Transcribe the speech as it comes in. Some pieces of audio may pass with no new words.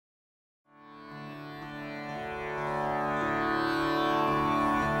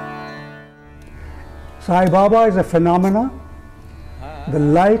Sai Baba is a phenomena, the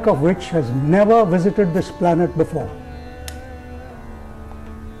like of which has never visited this planet before.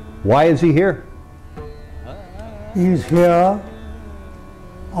 Why is he here? He is here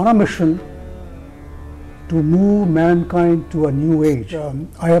on a mission to move mankind to a new age.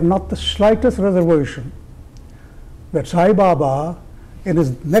 I have not the slightest reservation that Sai Baba, in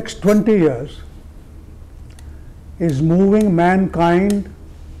his next 20 years, is moving mankind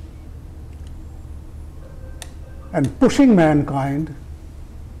and pushing mankind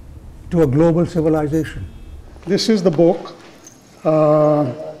to a global civilization. This is the book.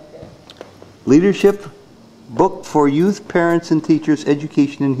 Leadership Book for Youth, Parents, and Teachers,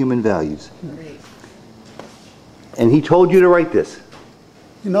 Education and Human Values. And he told you to write this?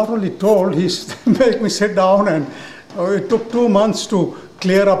 He not only told, he made me sit down, and it took 2 months to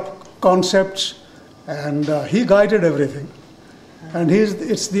clear up concepts, and he guided everything. And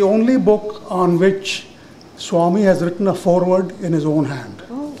it's the only book on which Swami has written a foreword in his own hand.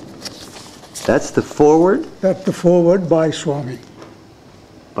 Oh. That's the foreword? That's the foreword by Swami.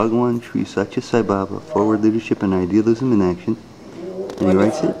 Bhagwan Sri Sathya Sai Baba, Forward Leadership and Idealism in Action. And he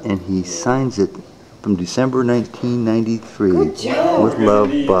writes it and he signs it from December 1993. With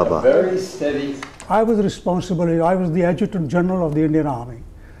love, Baba. Very steady. I was the Adjutant General of the Indian Army.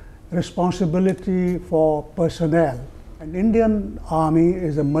 Responsibility for personnel. An Indian Army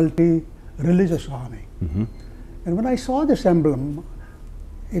is a multi-religious army. Mm-hmm. And when I saw this emblem,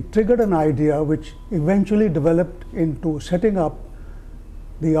 it triggered an idea which eventually developed into setting up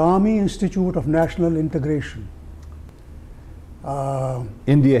the Army Institute of National Integration.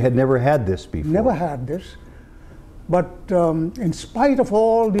 India had never had this before. Never had this. But in spite of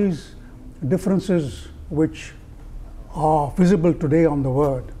all these differences which are visible today on the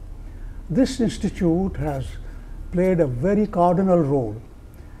world, this institute has played a very cardinal role.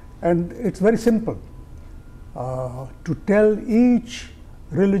 And it's very simple. To tell each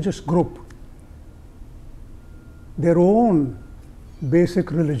religious group their own basic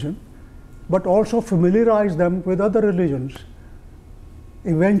religion, but also familiarize them with other religions,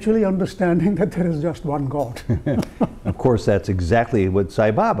 eventually understanding that there is just one God. Of course, that's exactly what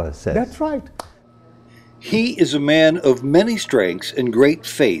Sai Baba says. That's right. He is a man of many strengths and great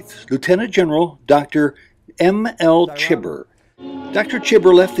faith, Lieutenant General Dr. M.L. Chibber. Dr.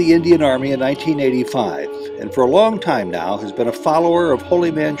 Chibber left the Indian Army in 1985, and for a long time now has been a follower of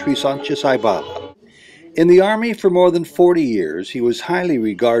Holy Man Sri Sathya Sai Baba. In the Army for more than 40 years, he was highly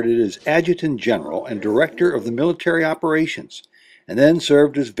regarded as Adjutant General and Director of the Military Operations, and then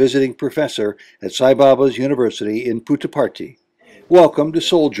served as visiting professor at Sai Baba's University in Puttaparthi. Welcome to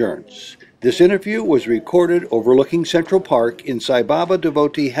Souljourns. This interview was recorded overlooking Central Park in Sai Baba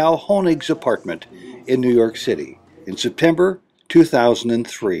devotee Hal Honig's apartment in New York City in September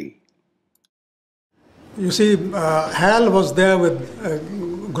 2003. You see, Hal was there with a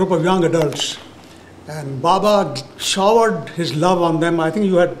group of young adults, and Baba showered his love on them. I think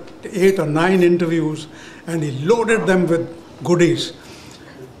you had 8 or 9 interviews, and he loaded them with goodies.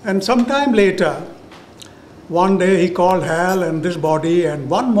 And sometime later, one day he called Hal and this body and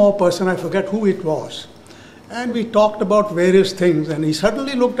one more person, I forget who it was. And we talked about various things, and he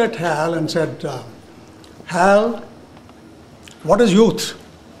suddenly looked at Hal and said, Hal, what is youth?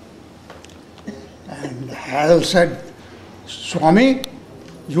 And Hal said, Swami,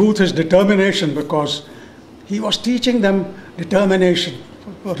 youth is determination, because he was teaching them determination,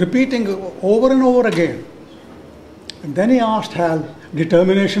 repeating over and over again. And then he asked Hal,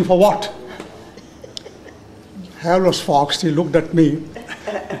 determination for what? Hal was foxed, he looked at me.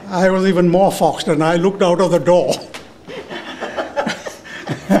 I was even more foxed, and I looked out of the door.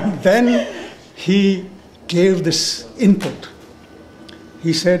 And then he gave this input.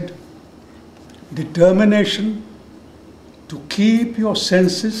 He said, determination to keep your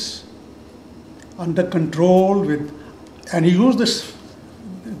senses under control with, and he used this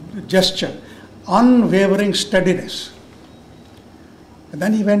gesture, unwavering steadiness. And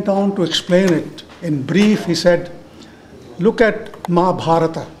then he went on to explain it. In brief, he said, look at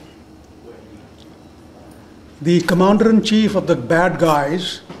Mahabharata. The commander-in-chief of the bad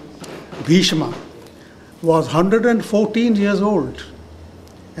guys, Bhishma, was 114 years old,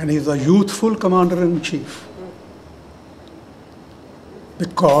 and he's a youthful commander-in-chief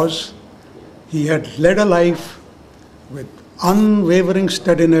because he had led a life with unwavering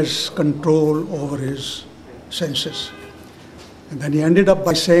steadiness, control over his senses. And then he ended up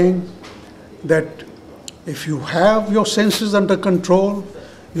by saying that if you have your senses under control,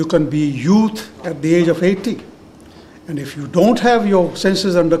 you can be youth at the age of 80. And if you don't have your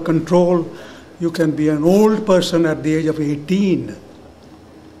senses under control, you can be an old person at the age of 18.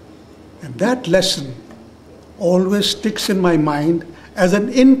 And that lesson always sticks in my mind as an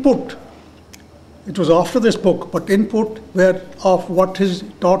input. It was after this book, but input where of what is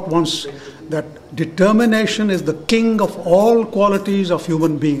taught once, that determination is the king of all qualities of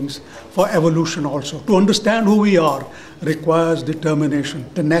human beings for evolution also. To understand who we are requires determination,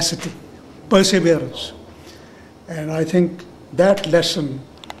 tenacity, perseverance. And I think that lesson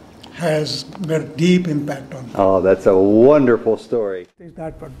has made a deep impact on me. Oh, that's a wonderful story. Is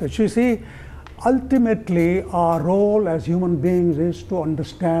that you see, ultimately our role as human beings is to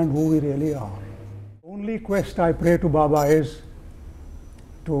understand who we really are. The only quest I pray to Baba is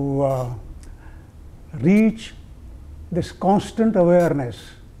to reach this constant awareness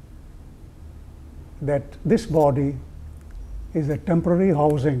that this body is a temporary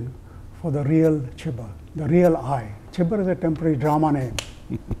housing for the real Chibber, the real I. Chibber is a temporary drama name.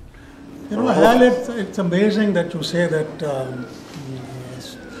 You know, Hal, it's amazing that you say that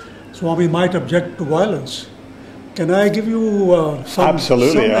Swami might object to violence. Can I give you some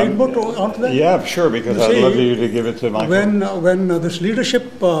input onto that? Yeah, sure, because I'd love you to give it to Michael. When this leadership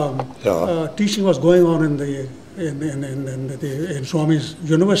teaching was going on in Swami's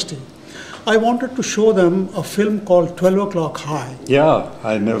university, I wanted to show them a film called 12 O'Clock High. Yeah,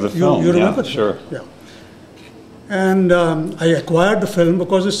 I know the film. You remember? Sure. Yeah. And I acquired the film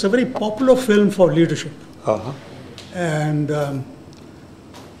because it's a very popular film for leadership. And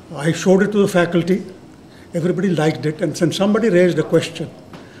I showed it to the faculty. Everybody liked it. And then somebody raised a question.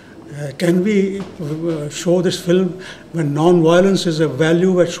 Can we show this film when non-violence is a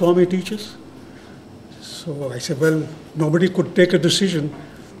value that Swami teaches? So I said, well, nobody could take a decision.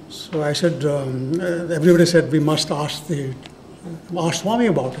 So I said, everybody said we must ask Swami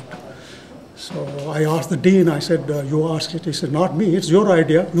about it. So I asked the dean, I said, you ask it. He said, not me, it's your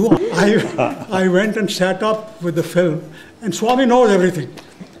idea. I went and sat up with the film, and Swami knows everything.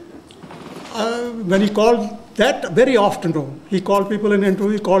 When he called that very afternoon, he called people in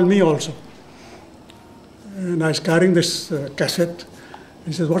interview, he called me also. And I was carrying this cassette.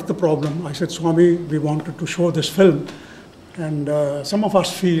 He says, what's the problem? I said, Swami, we wanted to show this film. And some of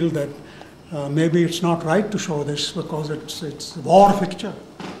us feel that maybe it's not right to show this because it's a war picture.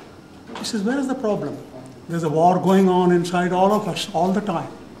 He says, where is the problem? There's a war going on inside all of us all the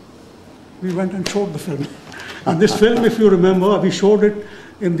time. We went and showed the film. And this film, if you remember, we showed it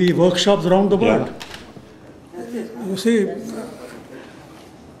in the workshops around the world. Yeah. You see,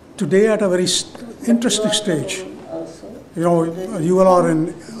 today at a very interesting stage, you know, you are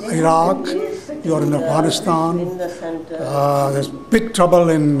in Iraq, you are in Afghanistan, there's big trouble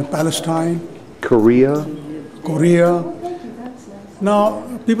in Palestine. Korea. Now,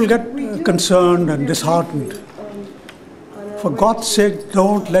 people get concerned and disheartened. For God's sake,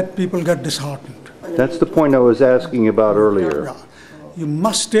 don't let people get disheartened. That's the point I was asking about earlier. Yeah. You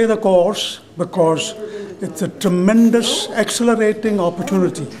must stay the course because it's a tremendous accelerating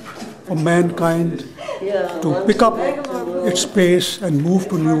opportunity for mankind to pick up its pace and move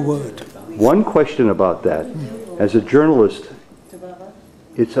to new world. One question about that. As a journalist,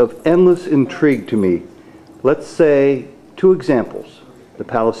 it's of endless intrigue to me. Let's say, two examples. The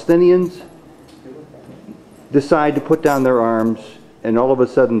Palestinians decide to put down their arms, and all of a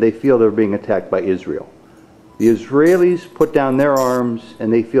sudden they feel they're being attacked by Israel. The Israelis put down their arms,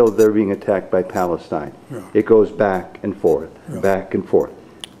 and they feel they're being attacked by Palestine. Yeah. It goes back and forth, back and forth.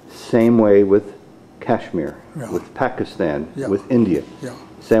 Same way with Kashmir, with Pakistan, with India.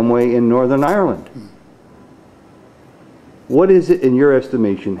 Same way in Northern Ireland. What is it, in your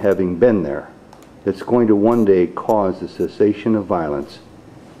estimation, having been there, that's going to one day cause the cessation of violence,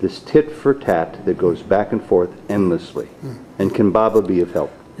 this tit for tat that goes back and forth endlessly? And can Baba be of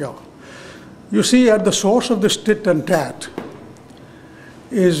help? Yeah. You see, at the source of this tit and tat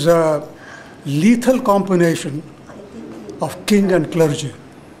is a lethal combination of king and clergy.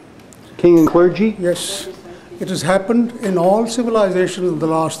 King and clergy? Yes. It has happened in all civilizations in the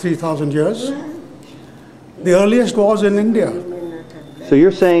last 3,000 years. The earliest was in India. So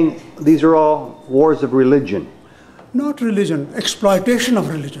you're saying these are all wars of religion? Not religion, exploitation of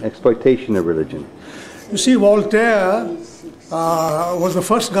religion. Exploitation of religion. You see, Voltaire was the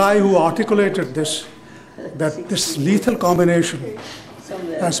first guy who articulated this, that this lethal combination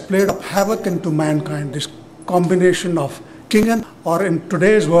has played up havoc into mankind, this combination of king and, or in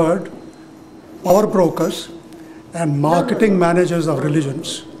today's word, power brokers and marketing managers of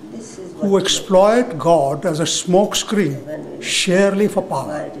religions who exploit God as a smokescreen, sheerly for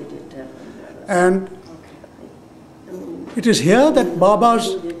power. And it is here that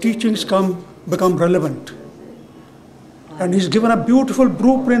Baba's teachings become relevant. And he's given a beautiful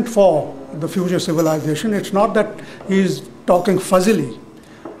blueprint for the future civilization. It's not that he's talking fuzzily.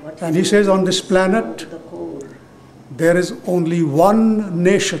 And he says on this planet, there is only one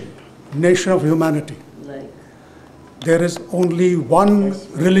nation, nation of humanity. There is only one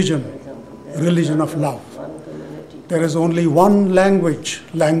religion, religion of love. There is only one language,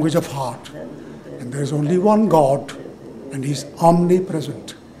 language of heart. And there is only one God, and He's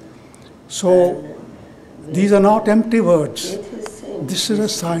omnipresent. So these are not empty words. This is a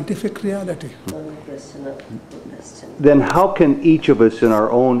scientific reality. Then how can each of us in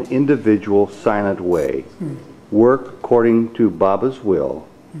our own individual silent way work according to Baba's will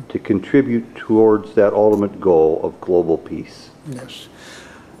to contribute towards that ultimate goal of global peace? Yes.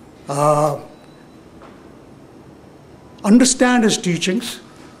 Understand His teachings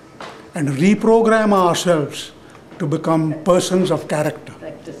and reprogram ourselves to become persons of character.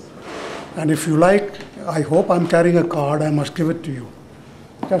 And if you like, I hope I'm carrying a card, I must give it to you.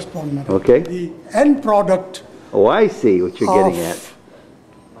 Just 1 minute. Okay. The end product. Oh, I see what you're getting at.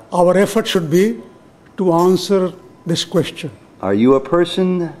 Our effort should be to answer this question. Are you a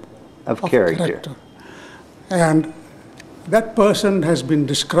person of character? And that person has been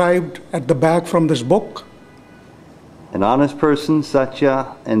described at the back from this book. An honest person,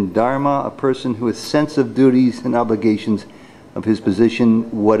 Satya, and Dharma, a person who has sense of duties and obligations of his position,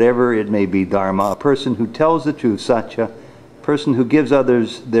 whatever it may be, Dharma, a person who tells the truth, Satya, a person who gives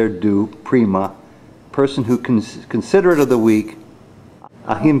others their due, Prima, a person who considerate of the weak,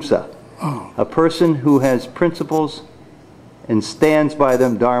 Ahimsa, a person who has principles and stands by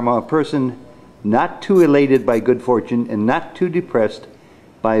them, Dharma, a person not too elated by good fortune and not too depressed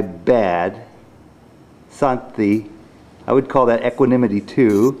by bad, Santi, I would call that equanimity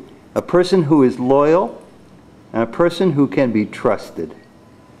too, a person who is loyal and a person who can be trusted.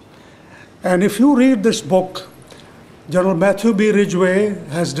 And if you read this book, General Matthew B. Ridgway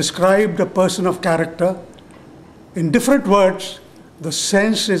has described a person of character in different words. The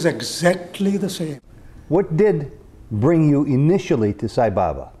sense is exactly the same. What did bring you initially to Sai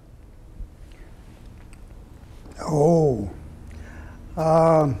Baba? Oh,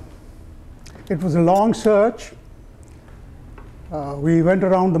 it was a long search. We went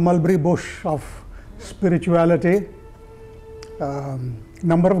around the mulberry bush of spirituality,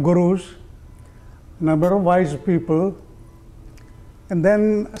 number of gurus, number of wise people, and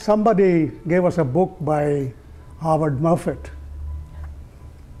then somebody gave us a book by Howard Murfitt.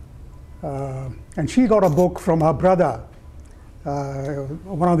 And she got a book from her brother,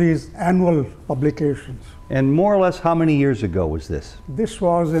 one of these annual publications. And more or less how many years ago was this? This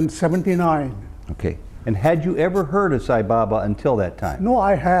was in '79. Okay. And had you ever heard of Sai Baba until that time? No,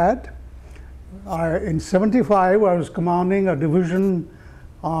 I had. In '75, I was commanding a division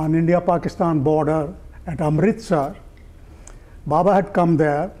on India-Pakistan border at Amritsar. Baba had come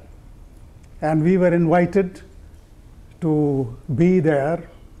there, and we were invited to be there.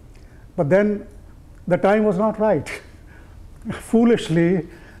 But then the time was not right. Foolishly,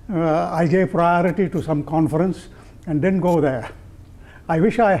 I gave priority to some conference and didn't go there. I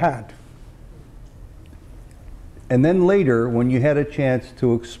wish I had. And then later, when you had a chance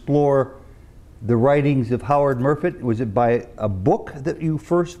to explore the writings of Howard Murfitt, was it by a book that you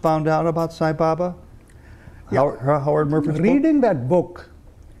first found out about Sai Baba? Yeah. Howard Murfitt's book? Reading that book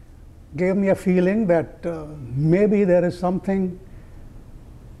gave me a feeling that maybe there is something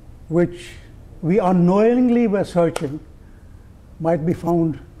which we unknowingly were searching might be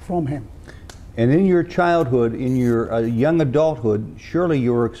found from him. And in your childhood, in your young adulthood, surely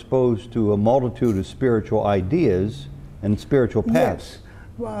you were exposed to a multitude of spiritual ideas and spiritual paths.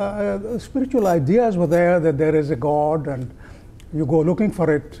 Yes. Spiritual ideas were there, that there is a God and you go looking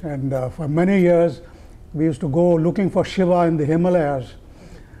for it. And for many years, we used to go looking for Shiva in the Himalayas.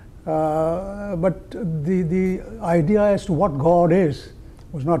 But the idea as to what God is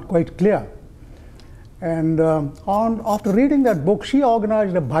was not quite clear. And after reading that book, she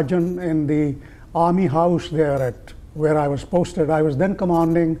organized a bhajan in the army house there at where I was posted. I was then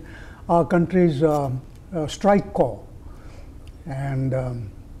commanding our country's strike corps. And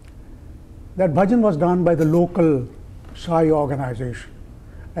that bhajan was done by the local Sai organization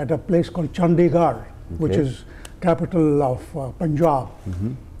at a place called Chandigarh, which is capital of Punjab.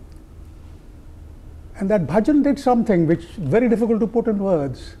 And that bhajan did something which is very difficult to put in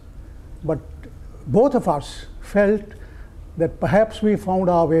words, but both of us felt that perhaps we found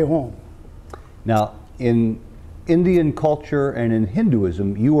our way home. Now, in Indian culture and in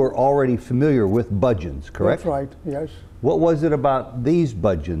Hinduism, you were already familiar with bhajans, correct? That's right, yes. What was it about these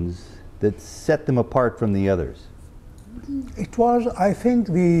bhajans that set them apart from the others? It was, I think,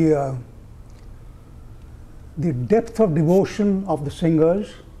 the depth of devotion of the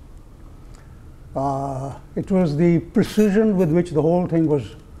singers. It was the precision with which the whole thing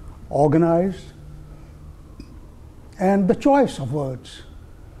was organized. and the choice of words.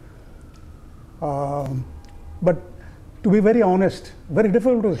 But to be very honest, very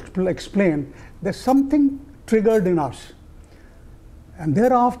difficult to explain, there's something triggered in us. And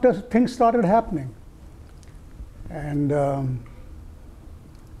thereafter, things started happening. And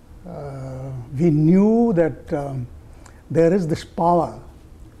we knew that there is this power.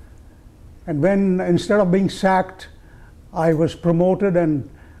 And when, instead of being sacked, I was promoted and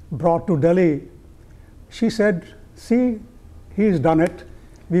brought to Delhi, she said, see, he's done it.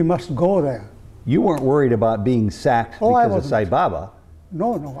 We must go there. You weren't worried about being sacked because of Sai Baba.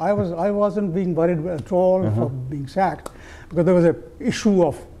 No, no, I wasn't being worried at all for being sacked, because there was an issue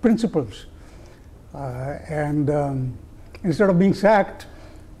of principles. Instead of being sacked,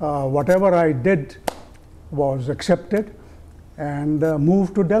 whatever I did was accepted and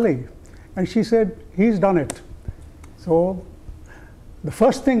moved to Delhi. And she said, he's done it. So the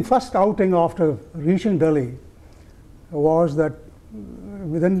first outing after reaching Delhi was that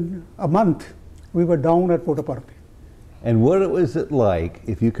within a month we were down at Puttaparthi. And what was it like,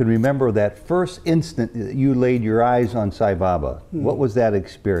 if you can remember that first instant that you laid your eyes on Sai Baba? What was that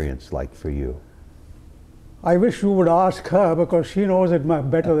experience like for you? I wish you would ask her, because she knows it much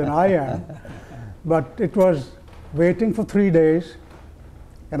better than I am. But it was waiting for 3 days,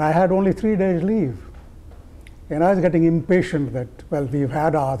 and I had only 3 days leave. And I was getting impatient that, well, we've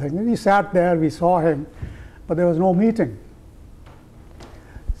had our thing. And we sat there, we saw him, but there was no meeting.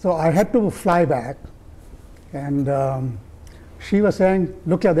 So I had to fly back. And she was saying,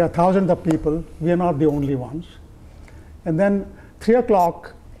 look, there are thousands of people. We are not the only ones. And then 3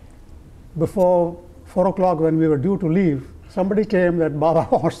 o'clock, before 4 o'clock when we were due to leave, somebody came that Baba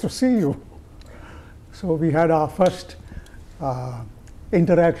wants to see you. So we had our first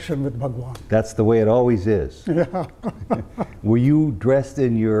interaction with Bhagwan. That's the way it always is. Yeah. Were you dressed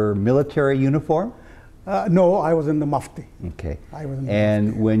in your military uniform? No, I was in the mufti. Okay. I was in the and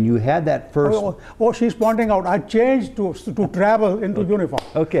mufti. When you had that first... Oh, she's pointing out, I changed to travel into uniform.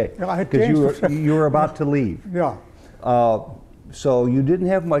 Okay, because you were about to leave. Yeah. So you didn't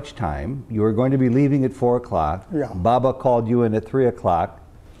have much time. You were going to be leaving at 4 o'clock. Yeah. Baba called you in at 3 o'clock.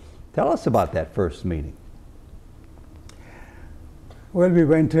 Tell us about that first meeting. Well, we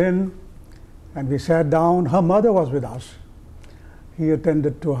went in and we sat down. Her mother was with us. He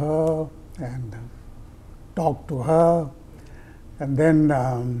attended to her and talked to her. And then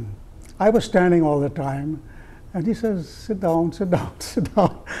I was standing all the time. And he says, sit down, sit down, sit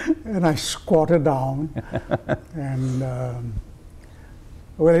down. And I squatted down. And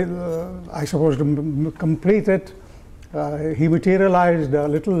I suppose to complete it, he materialized a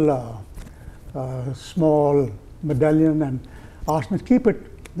little small medallion and asked me, keep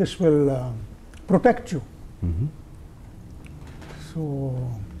it, this will protect you. Mm-hmm. So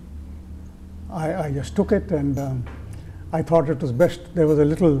I just took it, and I thought it was best. There was a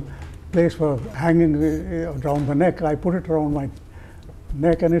little place for hanging around the neck. I put it around my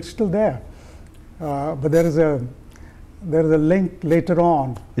neck, and it's still there. But there is a link later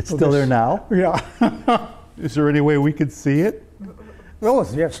on. It's still there now? Yeah. Is there any way we could see it? Oh,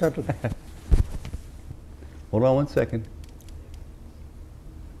 yes, certainly. Hold on 1 second.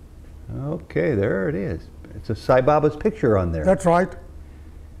 Okay, there it is. It's a Sai Baba's picture on there. That's right.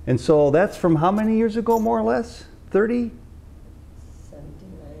 And so that's from how many years ago, more or less? 30?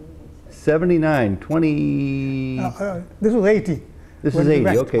 79, 20... this was 80. This is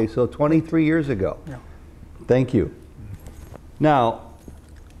 80, okay, so 23 years ago. Yeah. Thank you. Now,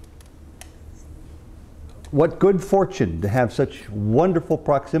 what good fortune to have such wonderful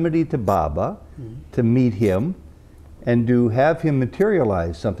proximity to Baba, to meet him, and to have him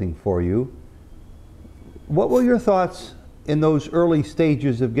materialize something for you. What were your thoughts in those early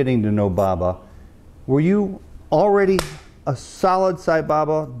stages of getting to know Baba? Were you already a solid Sai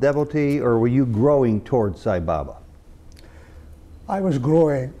Baba devotee, or were you growing towards Sai Baba? I was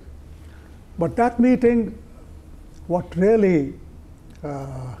growing. But that meeting, what really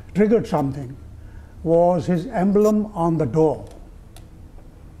triggered something was his emblem on the door.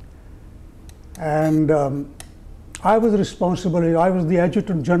 And I was responsible, I was the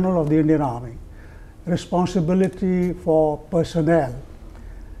Adjutant General of the Indian Army, responsibility for personnel.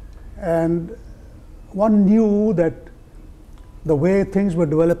 And one knew that the way things were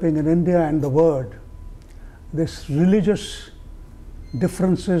developing in India and the world, these religious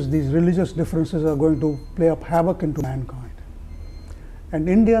differences are going to play up havoc into mankind. And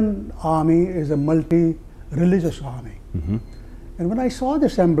Indian Army is a multi-religious army. Mm-hmm. And when I saw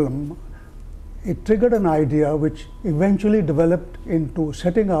this emblem, it triggered an idea which eventually developed into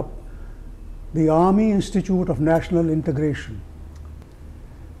setting up the Army Institute of National Integration.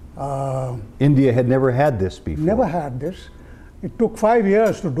 India had never had this before. Never had this. It took 5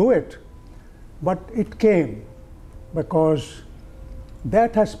 years to do it, but it came because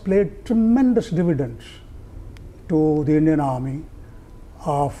that has played tremendous dividends to the Indian Army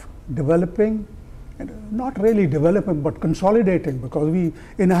of developing, not really developing, but consolidating, because we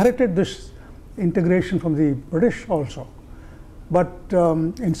inherited this integration from the British also. But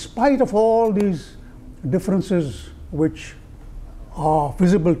in spite of all these differences which are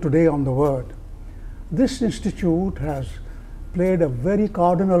visible today on the world, this institute has played a very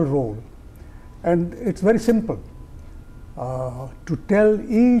cardinal role. And it's very simple to tell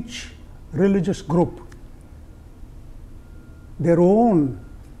each religious group their own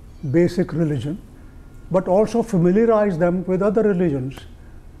basic religion, but also familiarize them with other religions,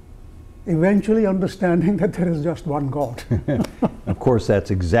 eventually understanding that there is just one God. Of course,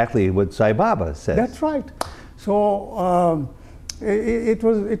 that's exactly what Sai Baba says. That's right. So it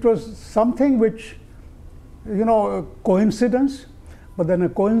was something which, you know, a coincidence, but then a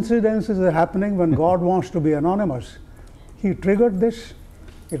coincidence is happening when God wants to be anonymous. He triggered this,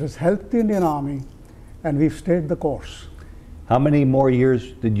 it has helped the Indian Army, and we've stayed the course. How many more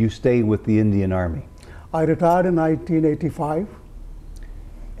years did you stay with the Indian Army? I retired in 1985.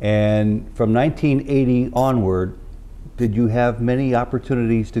 And from 1980 onward, did you have many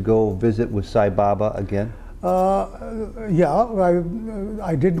opportunities to go visit with Sai Baba again? Yeah,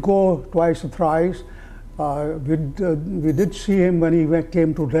 I did go twice or thrice. We did see him when he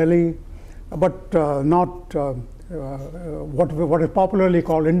came to Delhi, but not what is popularly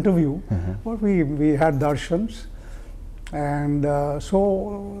called interview. But we had darshans, and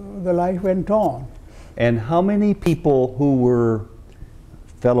so the life went on. And how many people who were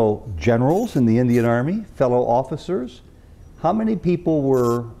fellow generals in the Indian Army, fellow officers, how many people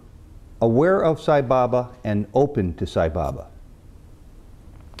were aware of Sai Baba and open to Sai Baba?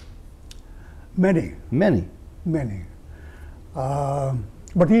 Many. Many. Many.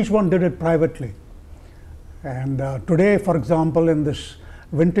 But each one did it privately. And today, for example, in this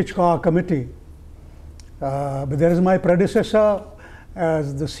vintage car committee, there is my predecessor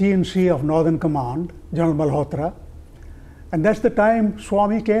as the CNC of Northern Command, General Malhotra. And that's the time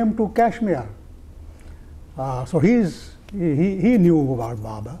Swami came to Kashmir. So he knew about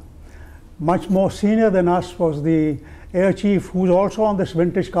Baba. Much more senior than us was the Air Chief, who's also on this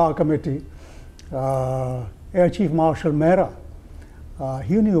vintage car committee, Air Chief Marshal Mehra.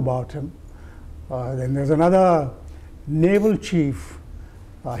 He knew about him. Then there's another Naval Chief.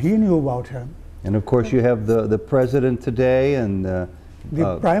 He knew about him. And of course, you have the President today and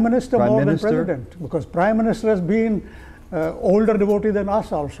the Prime Minister more than President, because Prime Minister has been older devotee than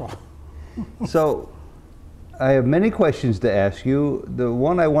us also. So, I have many questions to ask you. The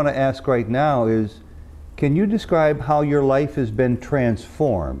one I want to ask right now is, can you describe how your life has been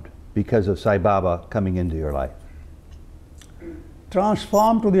transformed because of Sai Baba coming into your life?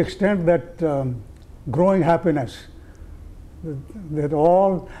 Transformed to the extent that growing happiness, that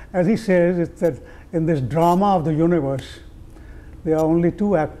all, as he says, it's that in this drama of the universe, there are only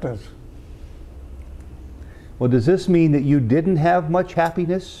two actors. Well, does this mean that you didn't have much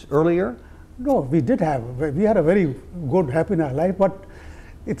happiness earlier? No, we did have. We had a very good, happy life, but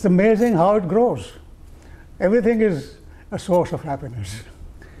it's amazing how it grows. Everything is a source of happiness.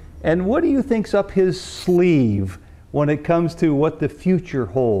 And what do you think's up his sleeve when it comes to what the future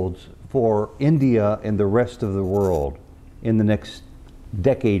holds for India and the rest of the world in the next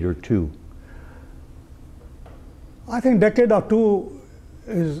decade or two? I think decade or two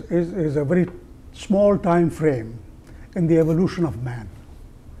is a very small time frame in the evolution of man.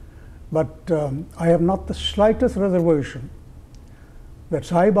 But I have not the slightest reservation that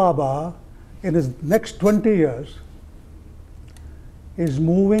Sai Baba, in his next 20 years, is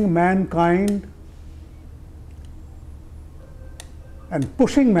moving mankind and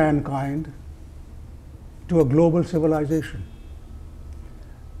pushing mankind to a global civilization.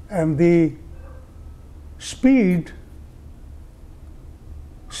 And the speed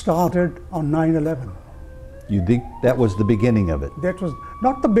started on 9/11. You think that was the beginning of it? That was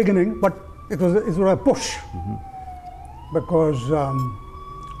not the beginning, but it was a push, because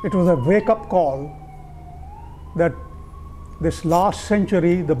it was a wake-up call that this last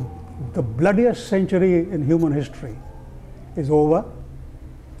century, the bloodiest century in human history, is over.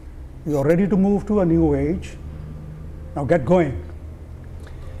 You are ready to move to a new age. Now get going.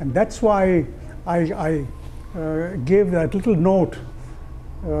 And that's why I gave that little note.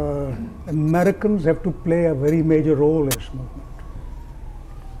 Americans have to play a very major role in this movement.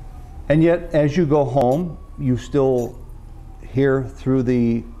 And yet, as you go home, you still hear through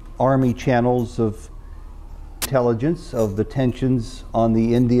the Army channels of intelligence of the tensions on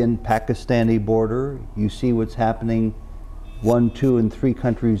the Indian-Pakistani border. You see what's happening 1, 2, and 3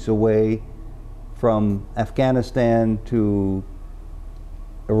 countries away from Afghanistan to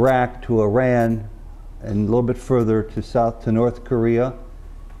Iraq to Iran and a little bit further to North Korea.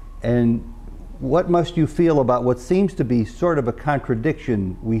 And what must you feel about what seems to be sort of a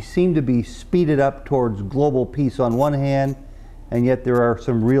contradiction? We seem to be speeded up towards global peace on one hand, and yet there are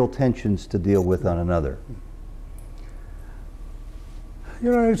some real tensions to deal with on another.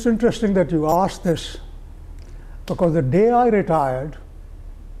 You know, it's interesting that you asked this, because the day I retired,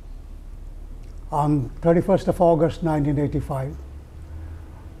 on 31st of August 1985,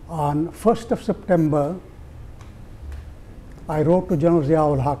 on 1st of September, I wrote to General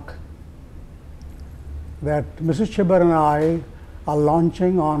Zia-ul-Haq that Mrs. Chibber and I are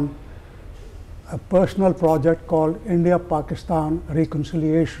launching on a personal project called India-Pakistan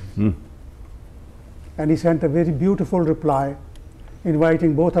Reconciliation. And he sent a very beautiful reply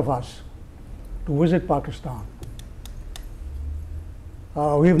inviting both of us to visit Pakistan.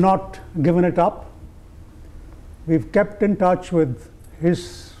 We have not given it up. We've kept in touch with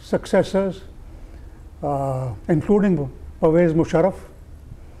his successors, including Pervez Musharraf.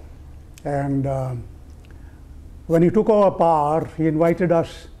 And when he took over power, he invited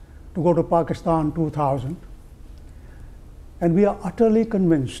us to go to Pakistan 2000. And we are utterly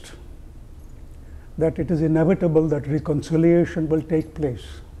convinced that it is inevitable that reconciliation will take place.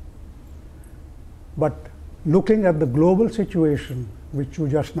 But looking at the global situation, which you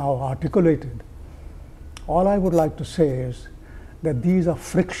just now articulated, all I would like to say is that these are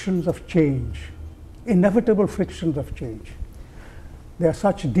frictions of change, inevitable frictions of change. They are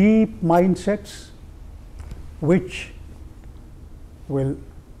such deep mindsets which will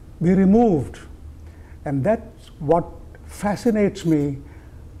be removed. And that's what fascinates me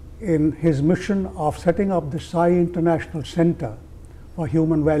in his mission of setting up the Sai International Center for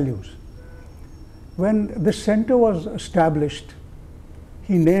Human Values. When this center was established,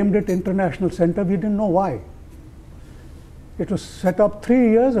 he named it International Center. We didn't know why. It was set up 3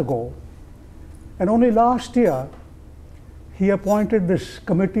 years ago, and only last year he appointed this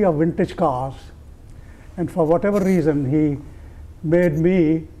committee of vintage cars, and for whatever reason he made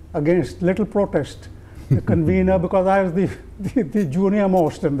me, against little protest, the convener, because I was the junior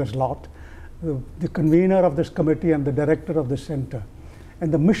most in this lot, the convener of this committee and the director of the center.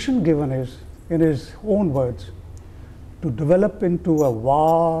 And the mission given is, in his own words, to develop into a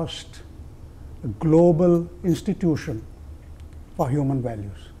vast global institution for human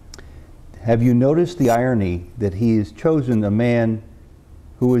values. Have you noticed the irony that he has chosen a man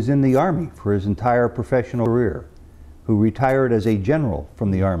who was in the Army for his entire professional career, who retired as a general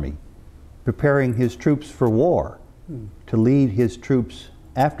from the Army, preparing his troops for war, to lead his troops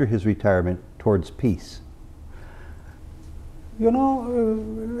after his retirement towards peace? You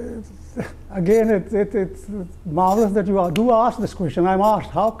know, again, it's marvelous that you do ask this question. I'm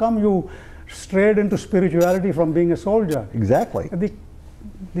asked, how come you strayed into spirituality from being a soldier? Exactly.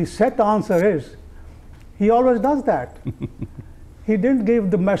 The set answer is, he always does that. He didn't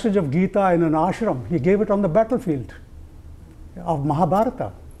give the message of Gita in an ashram. He gave it on the battlefield of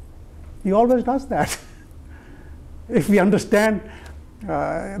Mahabharata. He always does that. If we understand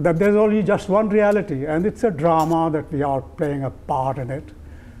that there's only just one reality, and it's a drama that we are playing a part in it,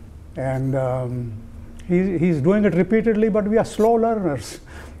 and he's doing it repeatedly, but we are slow learners.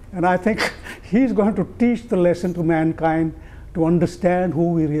 And I think he's going to teach the lesson to mankind to understand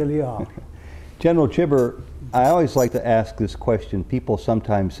who we really are. General Chibber, I always like to ask this question. People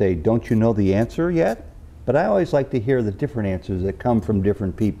sometimes say, don't you know the answer yet? But I always like to hear the different answers that come from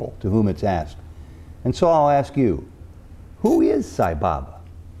different people to whom it's asked. And so I'll ask you, who is Sai Baba?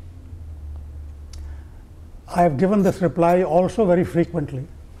 I have given this reply also very frequently,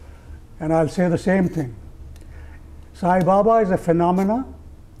 and I'll say the same thing. Sai Baba is a phenomena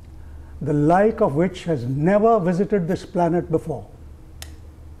the like of which has never visited this planet before.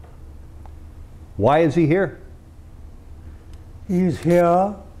 Why is he here? He is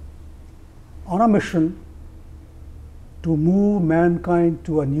here on a mission to move mankind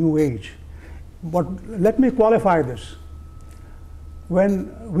to a new age. But let me qualify this.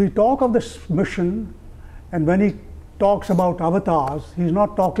 When we talk of this mission, and when he talks about avatars, he's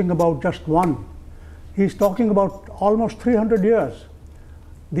not talking about just one. He's talking about almost 300 years.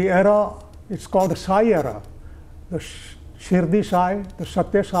 The era, it's called the Sai era, the Shirdi Sai, the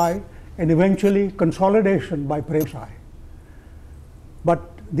Sathya Sai, and eventually consolidation by Prem Sai. But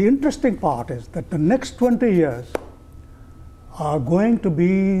the interesting part is that the next 20 years are going to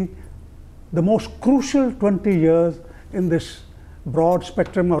be the most crucial 20 years in this broad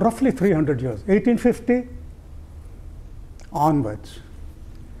spectrum of roughly 300 years. 1850 onwards.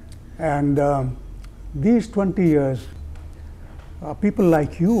 And these 20 years, people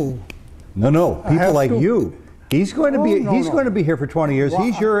like you. No, people like you. He's going to be. He's going to be here for 20 years. Well,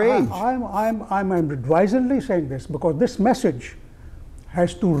 he's your age. I'm advisedly saying this because this message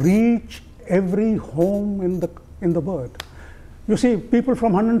has to reach every home in the world. You see, people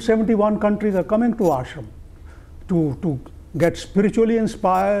from 171 countries are coming to ashram to get spiritually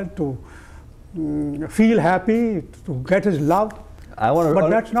inspired, to feel happy, to get his love. But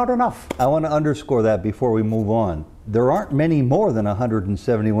that's not enough. I want to underscore that before we move on. There aren't many more than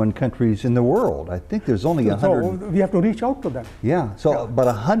 171 countries in the world. I think there's only 100. So we have to reach out to them. Yeah. So, but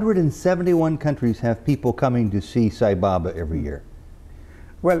 171 countries have people coming to see Sai Baba every year.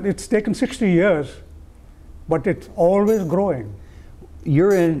 Well, it's taken 60 years, but it's always growing.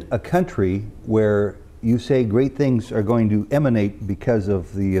 You're in a country where you say great things are going to emanate because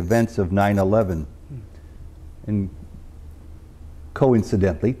of the events of 9/11. And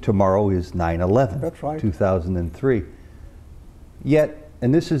coincidentally, tomorrow is 9/11. That's right. 2003. Yet,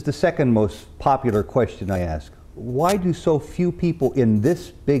 and this is the second most popular question I ask, why do so few people in this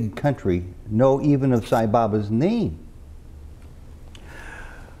big country know even of Sai Baba's name?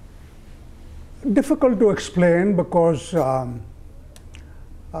 Difficult to explain because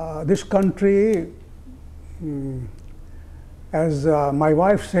this country, as my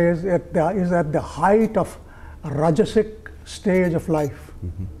wife says, is at the height of a Rajasic stage of life.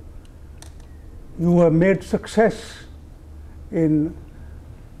 Mm-hmm. You have made success in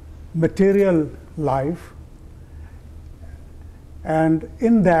material life, and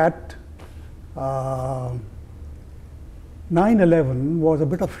in that 9/11 was a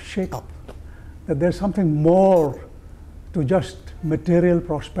bit of a shake-up, that there's something more to just material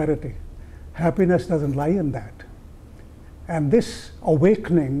prosperity. Happiness doesn't lie in that. And this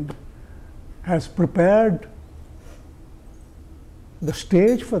awakening has prepared the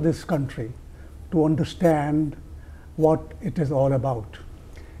stage for this country to understand what it is all about.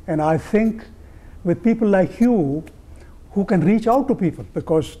 And I think with people like you who can reach out to people,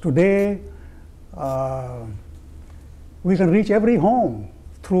 because today we can reach every home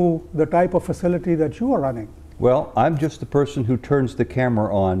through the type of facility that you are running. Well, I'm just the person who turns the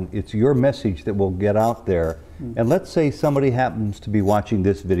camera on. It's your message that will get out there. And let's say somebody happens to be watching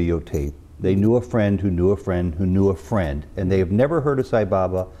this videotape. They knew a friend who knew a friend who knew a friend, and they have never heard of Sai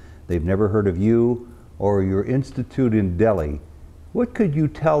Baba, they've never heard of you or your institute in Delhi. What could you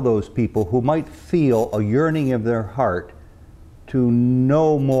tell those people who might feel a yearning of their heart to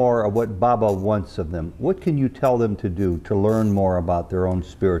know more of what Baba wants of them? What can you tell them to do to learn more about their own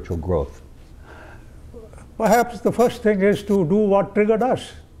spiritual growth? Perhaps the first thing is to do what triggered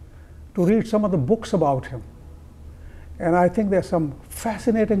us, to read some of the books about him. And I think there's some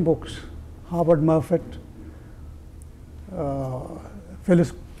fascinating books. Howard Murfitt,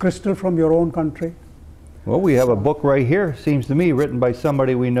 Phyllis Crystal from your own country. Well, we have a book right here, seems to me, written by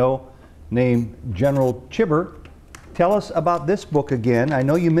somebody we know named General Chibber. Tell us about this book again. I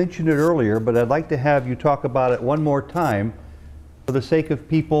know you mentioned it earlier, but I'd like to have you talk about it one more time for the sake of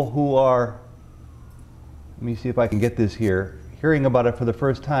people who are, let me see if I can get this here, hearing about it for the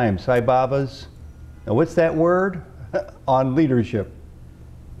first time. Sai Baba's, now what's that word? On leadership.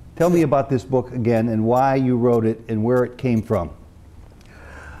 Tell me about this book again and why you wrote it and where it came from.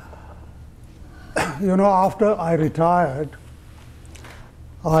 You know, after I retired,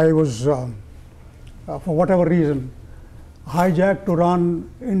 I was, for whatever reason, hijacked to run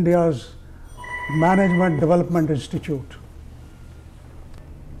India's Management Development Institute.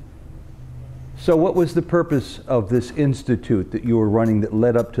 So what was the purpose of this institute that you were running that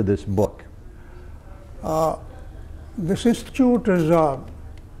led up to this book? This institute is a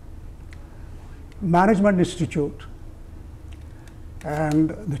management institute, and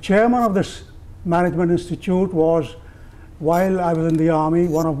the chairman of this management institute was, while I was in the army,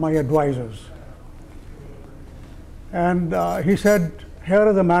 one of my advisors. And he said, here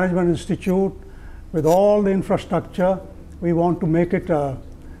is the management institute with all the infrastructure. We want to make it a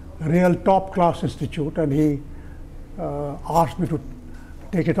real top class institute, and he asked me to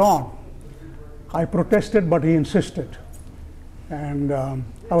take it on. I protested, but he insisted, and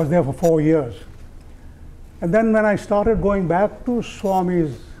I was there for 4 years. And then when I started going back to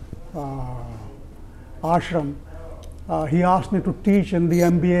Swami's ashram, he asked me to teach in the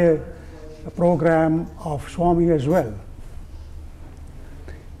MBA program of Swami as well.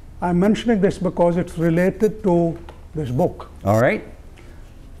 I'm mentioning this because it's related to this book. All right.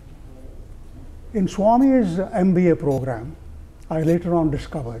 In Swami's MBA program, I later on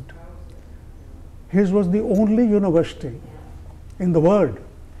discovered, his was the only university in the world,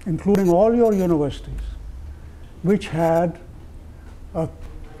 including all your universities, which had an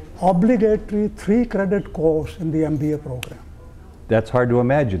obligatory 3-credit course in the MBA program. That's hard to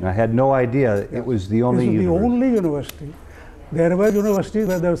imagine. I had no idea it was the only university. This was the only university. There were universities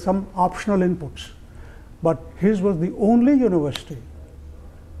where there were some optional inputs, but his was the only university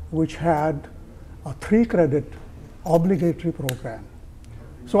which had a 3-credit obligatory program.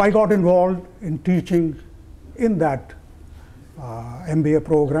 So I got involved in teaching in that MBA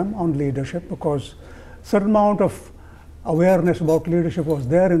program on leadership, because certain amount of awareness about leadership was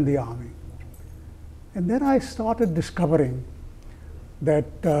there in the Army. And then I started discovering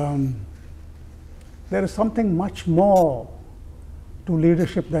that there is something much more to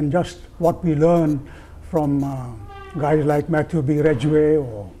leadership than just what we learn from guys like Matthew B. Ridgway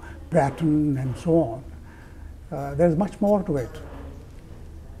or Patton and so on. There's much more to it.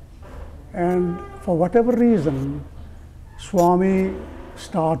 And for whatever reason, Swami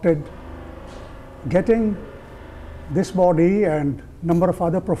started getting this body and number of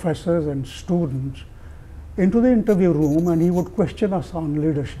other professors and students into the interview room, and he would question us on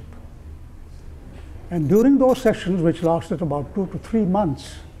leadership. And during those sessions, which lasted about 2 to 3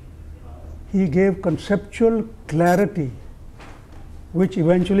 months, he gave conceptual clarity, which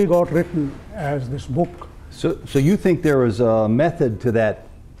eventually got written as this book. So you think there was a method to that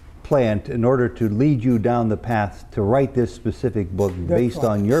plant in order to lead you down the path to write this specific book based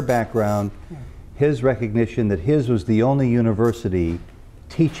on your background, his recognition that his was the only university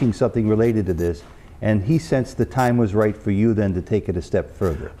teaching something related to this, and he sensed the time was right for you then to take it a step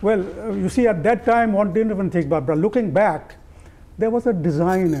further. Well, you see, at that time one didn't even think about it, but looking back, there was a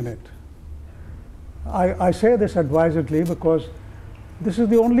design in it. I say this advisedly because this is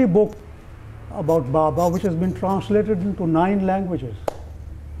the only book about Baba which has been translated into 9 languages.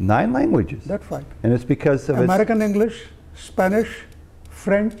 9 languages? That's right. And it's because of American English, Spanish,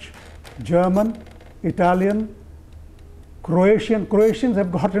 French, German, Italian, Croatian. Croatians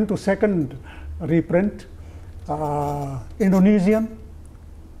have got into 2nd reprint, Indonesian,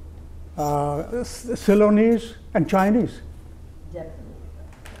 Ceylonese, and Chinese. Japanese.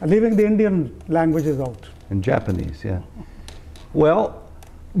 Leaving the Indian languages out. And Japanese, yeah. Well,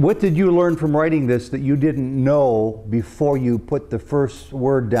 what did you learn from writing this that you didn't know before you put the first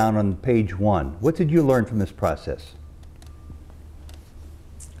word down on page 1? What did you learn from this process?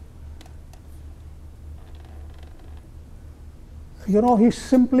 You know, he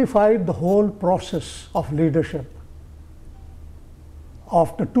simplified the whole process of leadership.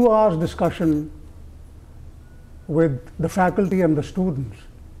 After 2 hours discussion with the faculty and the students,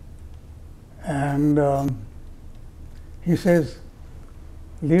 and he says,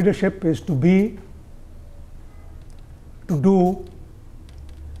 leadership is to be, to do,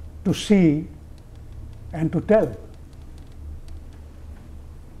 to see, and to tell.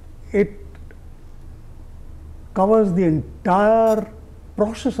 It covers the entire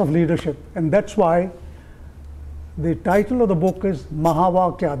process of leadership, and that's why the title of the book is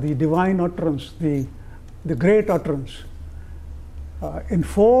Mahavakya, the divine utterance, the great utterance. In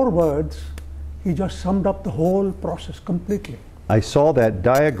 4 words, he just summed up the whole process completely. I saw that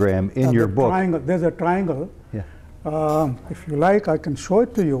diagram in your book. Triangle. There's a triangle. Yeah. If you like, I can show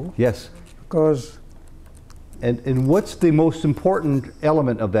it to you. Yes. Because. And what's the most important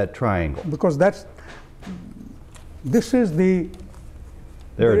element of that triangle? Because this is the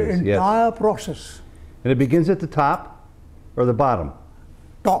entire process. And it begins at the top or the bottom?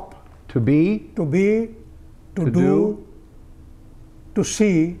 Top. To be. To be, to do, to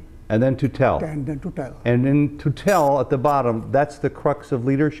see. And then to tell. And then to tell. And then to tell at the bottom, that's the crux of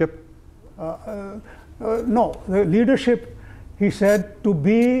leadership? No, the leadership, he said, to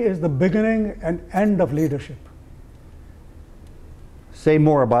be is the beginning and end of leadership. Say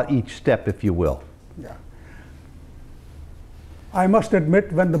more about each step, if you will. Yeah. I must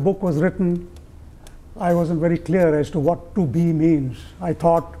admit, when the book was written, I wasn't very clear as to what to be means. I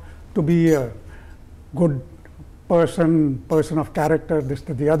thought to be a good person of character, this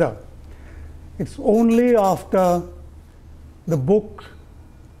to the other. It's only after the book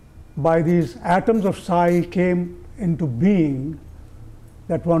by these atoms of Sai came into being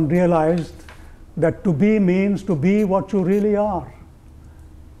that one realized that to be means to be what you really are,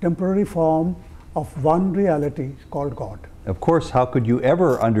 temporary form of one reality called God. Of course, how could you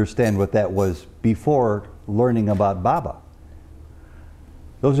ever understand what that was before learning about Baba?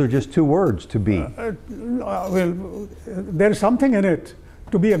 Those are just 2 words, to be. Well, there's something in it.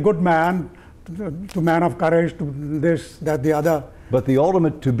 To be a good man, to man of courage, to this, that, the other. But the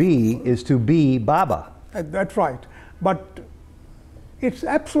ultimate to be is to be Baba. That's right. But it's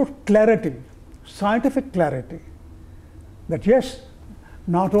absolute clarity, scientific clarity, that yes,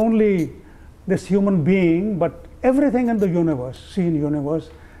 not only this human being, but everything in the universe, seen universe,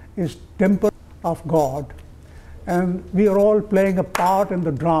 is temple of God, and we are all playing a part in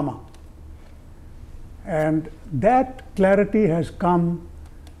the drama. And that clarity has come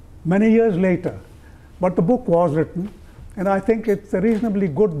many years later, but the book was written, and I think it's a reasonably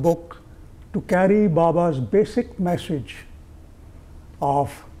good book to carry Baba's basic message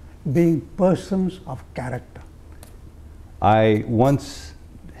of being persons of character. I once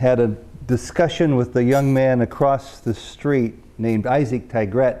had a discussion with a young man across the street named Isaac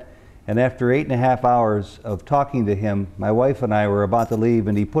Tigret, and after 8.5 hours of talking to him, my wife and I were about to leave,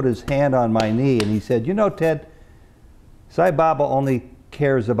 and he put his hand on my knee and he said, "You know, Ted, Sai Baba only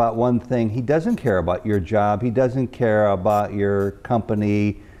cares about one thing. He doesn't care about your job. He doesn't care about your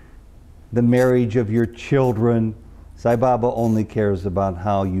company, the marriage of your children. Sai Baba only cares about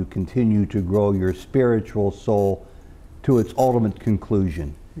how you continue to grow your spiritual soul to its ultimate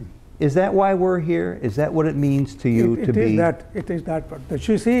conclusion." Is that why we're here? Is that what it means to you to be? It is that. But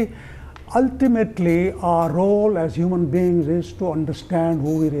you see, ultimately our role as human beings is to understand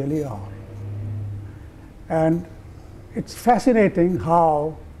who we really are. And it's fascinating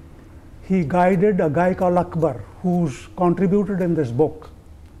how he guided a guy called Akbar, who's contributed in this book,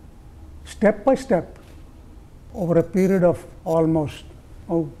 step by step, over a period of almost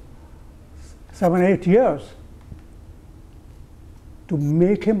 7-8 years, to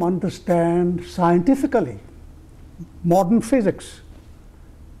make him understand scientifically, modern physics,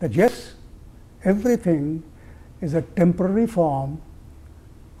 that yes, everything is a temporary form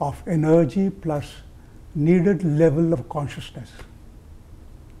of energy plus needed level of consciousness.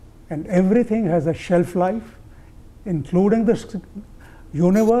 And everything has a shelf life, including this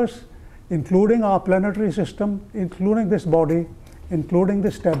universe, including our planetary system, including this body, including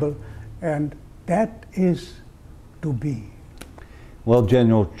this table, and that is to be. Well,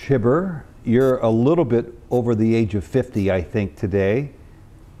 General Chibber, you're a little bit over the age of 50, I think, today.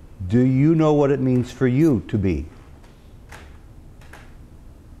 Do you know what it means for you to be?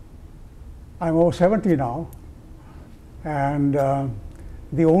 I'm over 70 now, and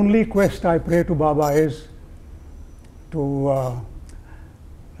the only quest I pray to Baba is to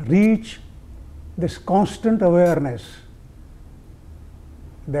reach this constant awareness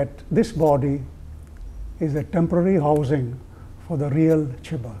that this body is a temporary housing for the real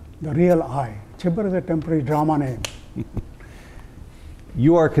Chibber, the real I. Chibber is a temporary drama name.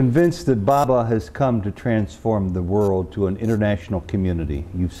 You are convinced that Baba has come to transform the world to an international community.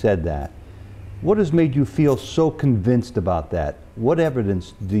 You've said that. What has made you feel so convinced about that? What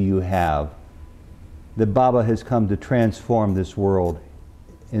evidence do you have that Baba has come to transform this world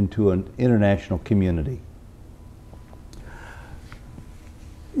into an international community?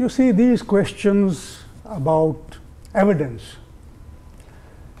 You see, these questions about evidence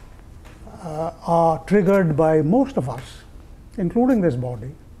are triggered by most of us, including this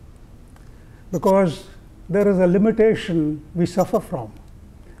body, because there is a limitation we suffer from.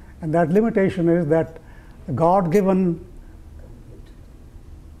 And that limitation is that the God-given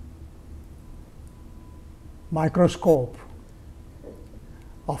microscope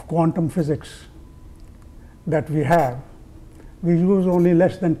of quantum physics that we have, we use only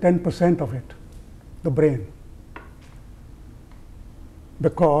less than 10% of it, the brain,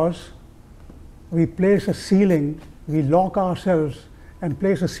 because we place a ceiling, we lock ourselves and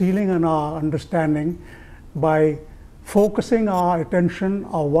place a ceiling on our understanding by focusing our attention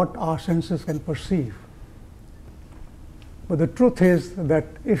on what our senses can perceive. But the truth is that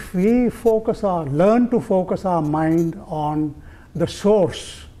if we learn to focus our mind on the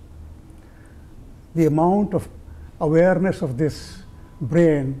source, the amount of awareness of this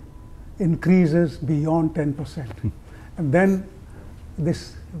brain increases beyond 10%. And then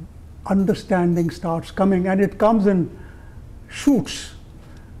this understanding starts coming, and it comes in shoots.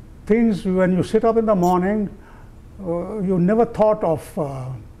 Things when you sit up in the morning, you never thought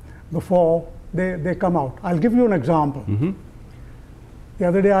of before, they come out. I'll give you an example. The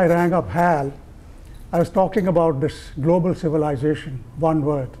other day I rang up Hal. I was talking about this global civilization, one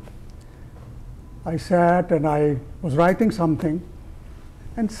word. I sat and I was writing something,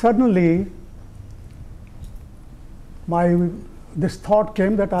 and suddenly this thought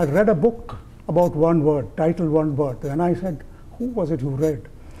came that I read a book about one word, titled one word. And I said, who was it you read?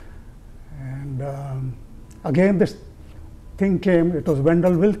 And again this thing came, it was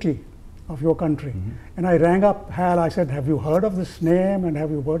Wendell Willkie of your country. And I rang up Hal, I said, have you heard of this name, and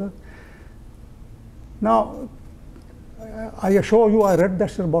have you heard of it? Now, I assure you I read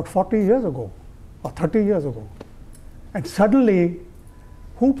this about 40 years ago, or 30 years ago. And suddenly,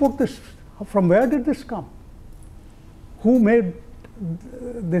 who put this, from where did this come? Who made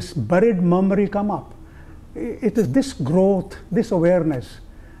this buried memory come up? it is this growth, this awareness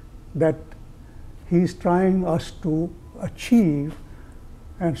that he's trying us to achieve,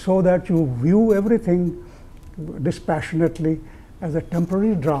 and so that you view everything dispassionately as a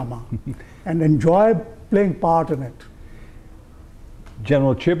temporary drama and enjoy playing part in it.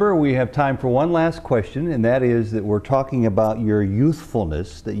 General Chibber, we have time for one last question, and that is that we're talking about your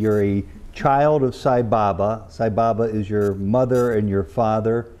youthfulness, that you're a child of Sai Baba. Sai Baba is your mother and your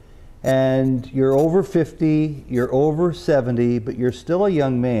father, and you're over 50, you're over 70, but you're still a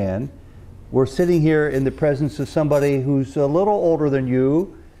young man. We're sitting here in the presence of somebody who's a little older than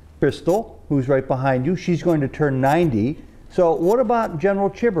you, Crystal, who's right behind you. She's going to turn 90. So what about General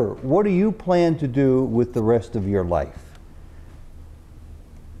Chibber? What do you plan to do with the rest of your life?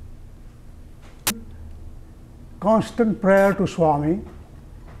 Constant prayer to Swami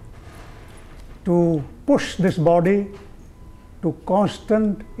to push this body to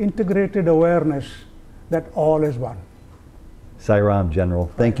constant integrated awareness that all is one. Sai Ram,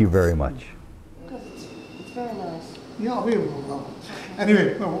 General, thank you very much. It's very nice. Yeah,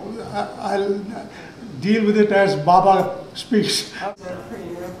 anyway, I'll deal with it as Baba speaks.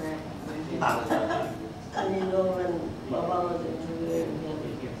 And you know, when Baba was interviewing him,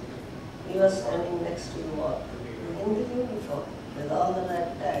 he was standing next to the wall in the uniform with all the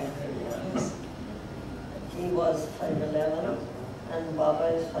red tags and yours. He was 5'11" and Baba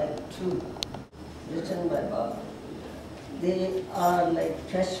is 5'2", written by Baba. They are like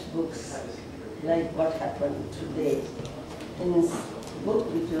fresh books, like what happened today. In this book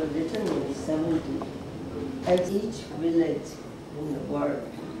which was written in 70, at each village in the world.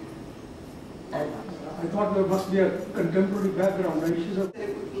 And I thought there must be a contemporary background, right? it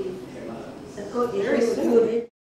would be